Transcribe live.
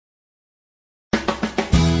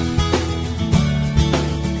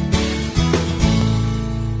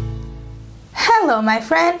Hello, my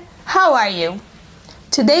friend. How are you?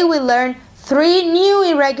 Today we learn 3 new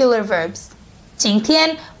irregular verbs. 今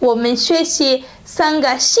天我们学习3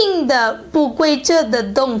个新的不规则的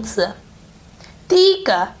动词。第一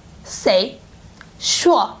个 say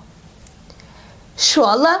说，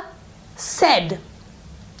说了 said.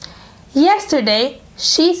 Yesterday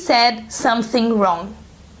she said something wrong.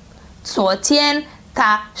 昨天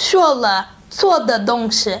她说了错的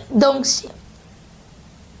东西。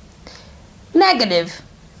Negative.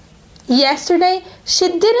 Yesterday she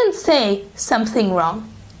didn't say something wrong.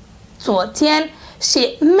 昨天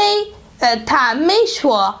她没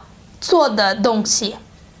说错的东西。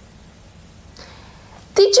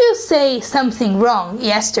Did you say something wrong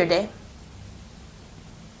yesterday?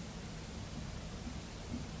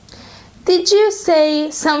 Did you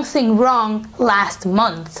say something wrong last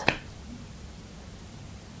month?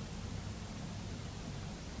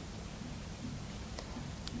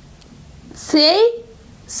 Say,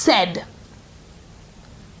 said.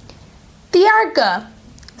 第二个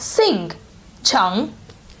sing 唱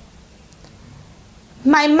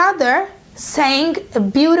My mother sang a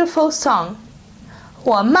beautiful song.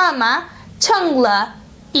 我妈妈唱了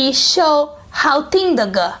一首好听的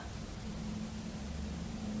歌。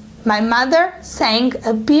My mother sang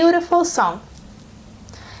a beautiful song.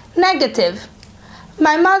 Negative.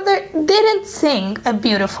 My mother didn't sing a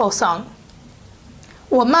beautiful song.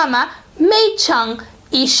 我妈妈没唱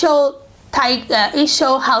一首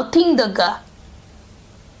好听的歌。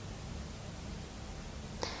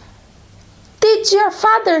Did your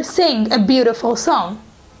father sing a beautiful song?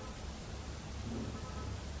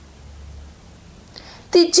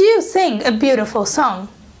 Did you sing a beautiful song?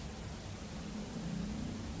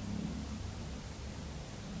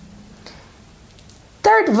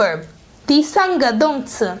 Third verb, 第3个动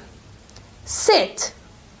词 sit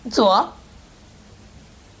坐。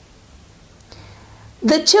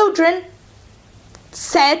The children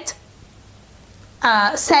sat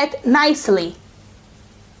nicely.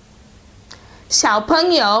 小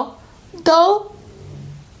朋友都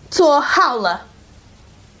坐好了。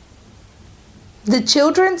The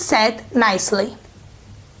children sat nicely.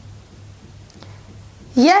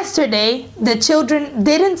 Yesterday, the children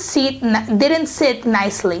didn't sit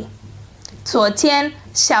nicely. 昨天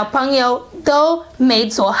小朋友都没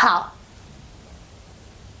坐好。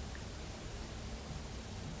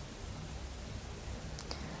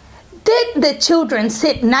Did the children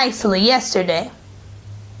sit nicely yesterday?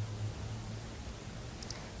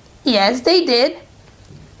 Yes, they did.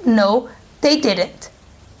 No, they didn't.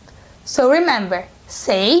 So remember,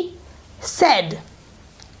 say, said,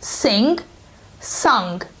 sing,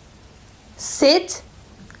 sung, sit,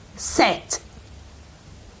 sat.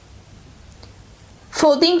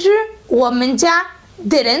 否定句我们加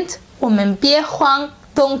didn't 我们别换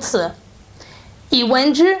动词。疑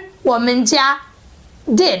问句我们加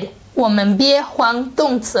did 我们别换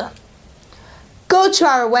动词。Go to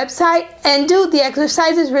our website and do the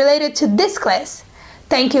exercises related to this class.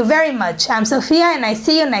 Thank you very much. I'm Sophia and I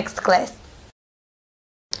see you next class.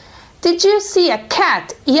 Did you see a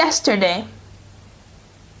cat yesterday?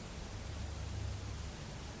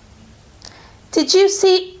 Did you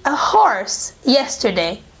see a horse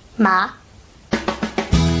yesterday? 马